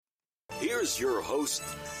Here's your host,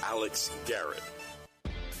 Alex Garrett.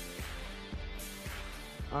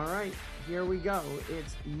 All right, here we go.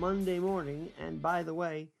 It's Monday morning, and by the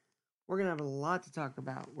way, we're going to have a lot to talk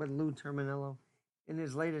about with Lou Terminello in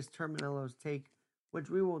his latest Terminello's Take,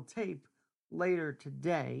 which we will tape later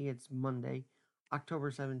today. It's Monday,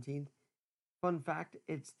 October 17th. Fun fact,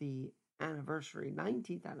 it's the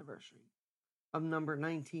 19th anniversary of number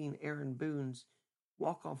 19, Aaron Boone's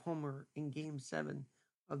walk-off homer in Game 7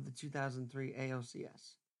 of the 2003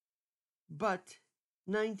 ALCS. But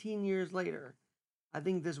 19 years later, I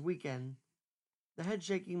think this weekend, the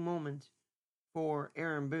head-shaking moment for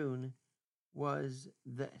Aaron Boone was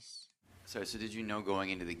this. Sorry, so did you know going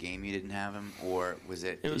into the game you didn't have him, or was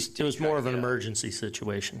it... It was more of an emergency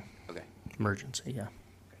situation. Okay. Emergency, yeah.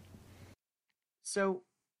 So,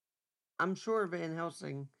 I'm sure Van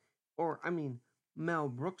Helsing, Mel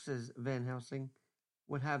Brooks's Van Helsing,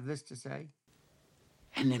 would have this to say.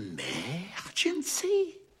 An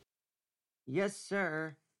emergency? Yes,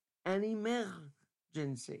 sir. An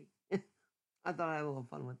emergency. I thought I had a little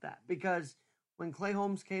fun with that because when Clay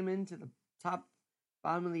Holmes came into the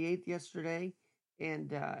bottom of the eighth yesterday,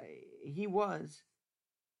 and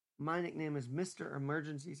my nickname is Mr.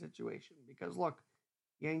 Emergency Situation because look,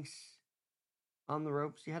 Yanks on the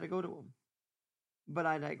ropes, you had to go to him. But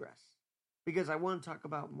I digress because I want to talk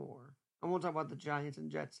about more. I want to talk about the Giants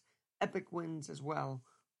and Jets epic wins as well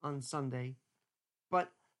on Sunday.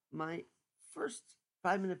 But my first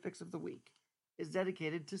 5-minute fix of the week is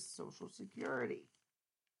dedicated to Social Security.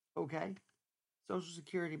 Okay? Social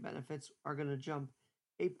Security benefits are going to jump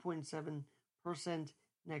 8.7%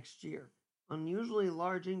 next year. Unusually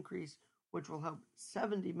large increase, which will help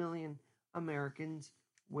 70 million Americans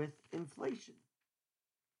with inflation.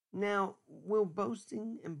 Now, will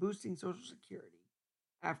boosting Social Security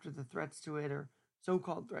after the threats to it, or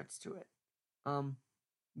so-called threats to it,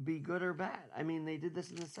 be good or bad? I mean, they did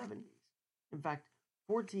this in the 70s. In fact,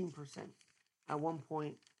 14% at one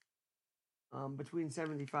point between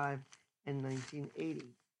 75 and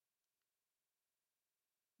 1980.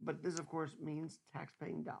 But this, of course, means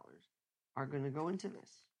tax-paying dollars are going to go into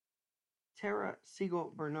this. Tara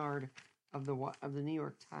Siegel Bernard of the New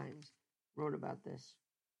York Times wrote about this.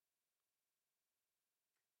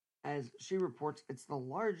 As she reports, it's the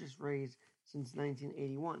largest raise since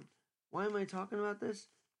 1981. Why am I talking about this?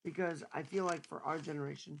 Because I feel like for our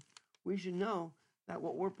generation, we should know that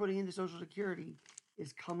what we're putting into Social Security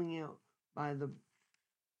is coming out by the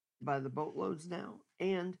boatloads now.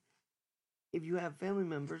 And if you have family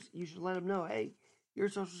members, you should let them know, hey, your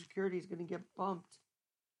Social Security is going to get bumped.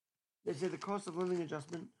 They say the cost of living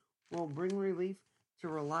adjustment will bring relief to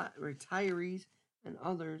retirees and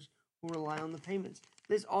others who rely on the payments.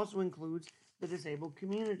 This also includes the disabled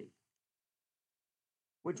community,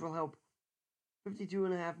 which will help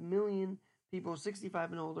 52.5 million people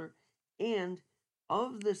 65 and older, and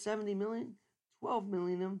of the 70 million, 12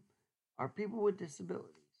 million of them are people with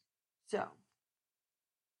disabilities. So,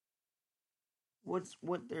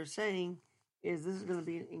 what they're saying is this is going to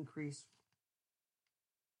be an increase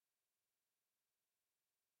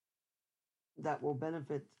that will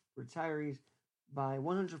benefit retirees by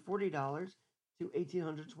 $140 to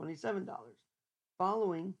 $1,827,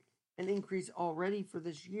 following an increase already for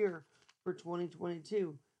this year for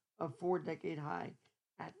 2022 of 4-decade high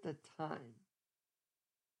at the time.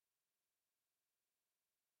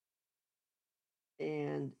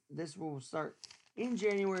 And this will start in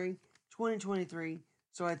January 2023.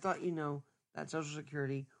 So I thought that Social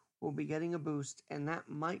Security will be getting a boost, and that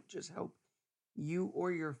might just help you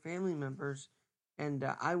or your family members. And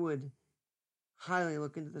I would highly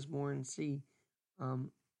look into this more and see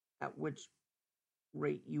at which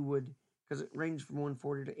rate you would, because it ranged from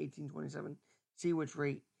 140 to 1827, see which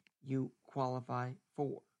rate you qualify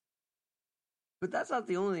for. But that's not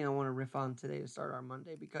the only thing I want to riff on today to start our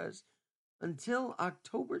Monday, because until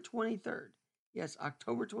October 23rd, yes,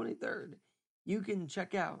 October 23rd, you can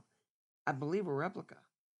check out, I believe, a replica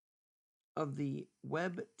of the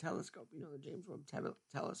Webb telescope, the James Webb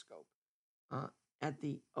telescope, at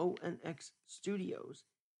the ONX Studios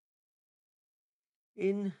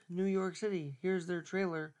in New York City. Here's their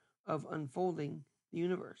trailer of Unfolding the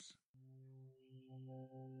Universe.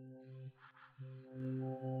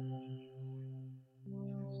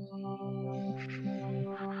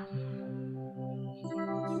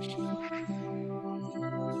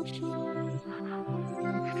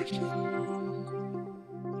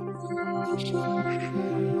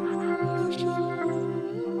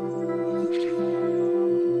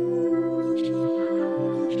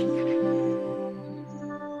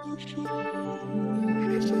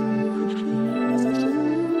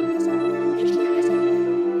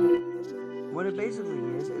 basically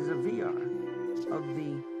is a VR of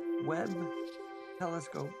the Webb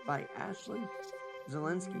Telescope by Ashley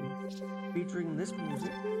Zelensky, featuring this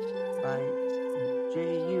music by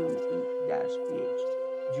J-U-E-H,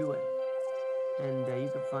 Jue. And you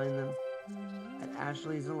can find them at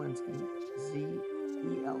Ashley Zelensky, Zelinski,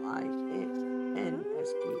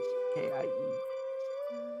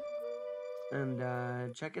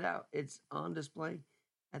 and check it out. It's on display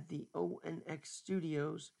at the ONX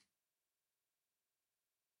Studios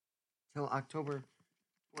till October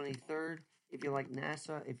 23rd. If you like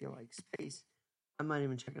NASA, if you like space, I might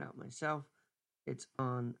even check it out myself. It's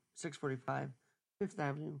on 645 Fifth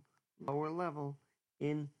Avenue, lower level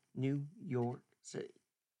in New York City.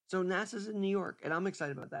 So NASA's in New York, and I'm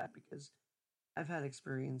excited about that because I've had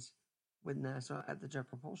experience with NASA at the Jet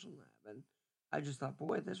Propulsion Lab, and I just thought,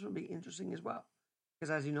 boy, this would be interesting as well.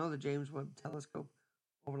 Because as you know, the James Webb Telescope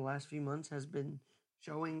over the last few months has been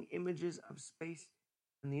showing images of space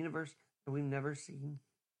and the universe that we've never seen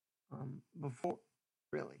before,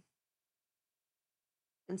 really.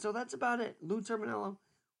 And so that's about it. Lou Terminello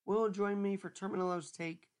will join me for Terminello's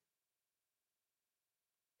Take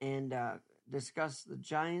and discuss the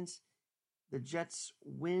Giants, the Jets'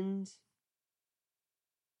 wins,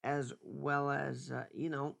 as well as,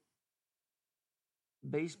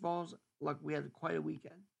 baseballs. Look, we had quite a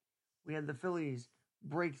weekend. We had the Phillies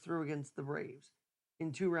break through against the Braves.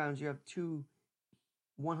 In 2 rounds, you have 2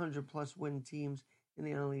 100-plus win teams in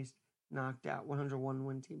the NL East knocked out, 101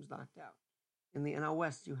 win teams knocked out. In the NL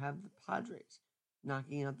West, you have the Padres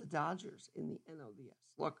knocking out the Dodgers in the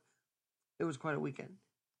NLDS. Look, it was quite a weekend.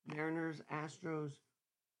 Mariners, Astros,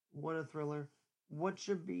 what a thriller. What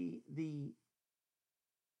should be the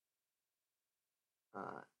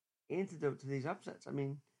antidote to these upsets? I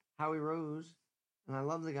mean, Howie Rose, and I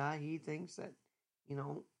love the guy, he thinks that,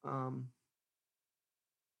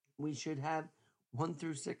 we should have 1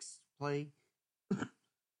 through 6 play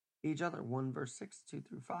each other, 1 versus 6, 2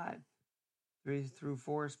 through 5, 3 through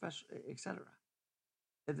 4, etc.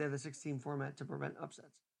 If they're the 16 format to prevent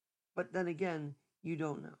upsets. But then again, you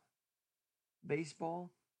don't know.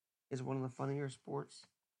 Baseball is one of the funnier sports.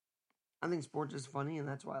 I think sports is funny, and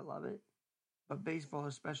that's why I love it. But baseball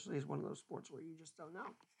especially is one of those sports where you just don't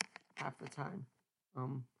know half the time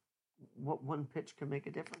what one pitch can make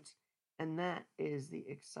a difference. And that is the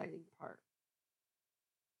exciting part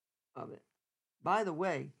of it. By the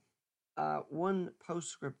way, one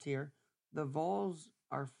postscript here. The Vols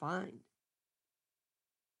are fined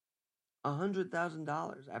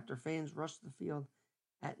 $100,000 after fans rushed the field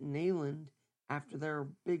at Neyland after their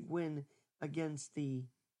big win against the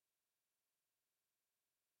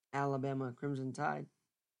Alabama Crimson Tide.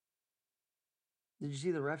 Did you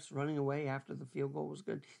see the refs running away after the field goal was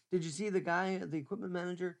good? Did you see the guy, the equipment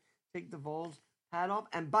manager, take the Vols hat off?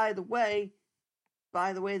 And by the way,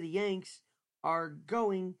 the Yanks are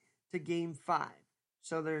going to Game 5.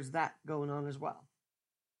 So there's that going on as well.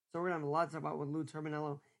 So we're going to have a lot to talk about with Lou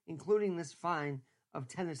Terminello, including this fine of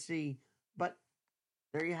Tennessee. But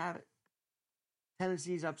there you have it.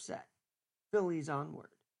 Tennessee's upset. Philly's onward.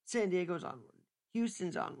 San Diego's onward.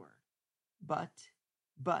 Houston's onward. But,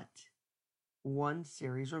 one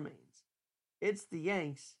series remains. It's the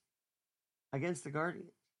Yanks against the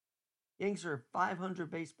Guardians. Yanks are 500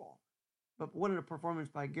 baseball. But what a performance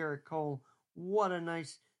by Garrett Cole. What a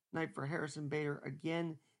nice night for Harrison Bader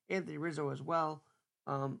again. Anthony Rizzo as well.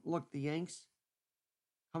 Look, the Yanks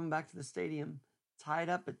coming back to the stadium, tied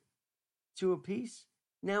up at 2 apiece.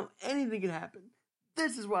 Now anything can happen.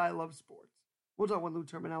 This is why I love sports. We'll talk with Lou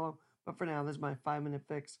Terminello, but for now, this is my 5-minute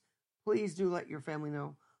fix. Please do let your family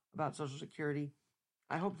know about Social Security.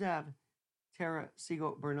 I hope to have Tara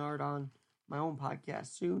Siegel Bernard on my own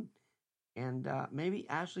podcast soon, and maybe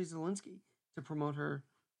Ashley Zelensky to promote her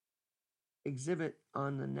exhibit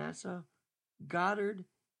on the NASA Goddard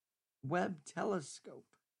Webb Telescope.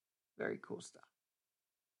 Very cool stuff.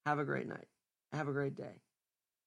 Have a great night. Have a great day.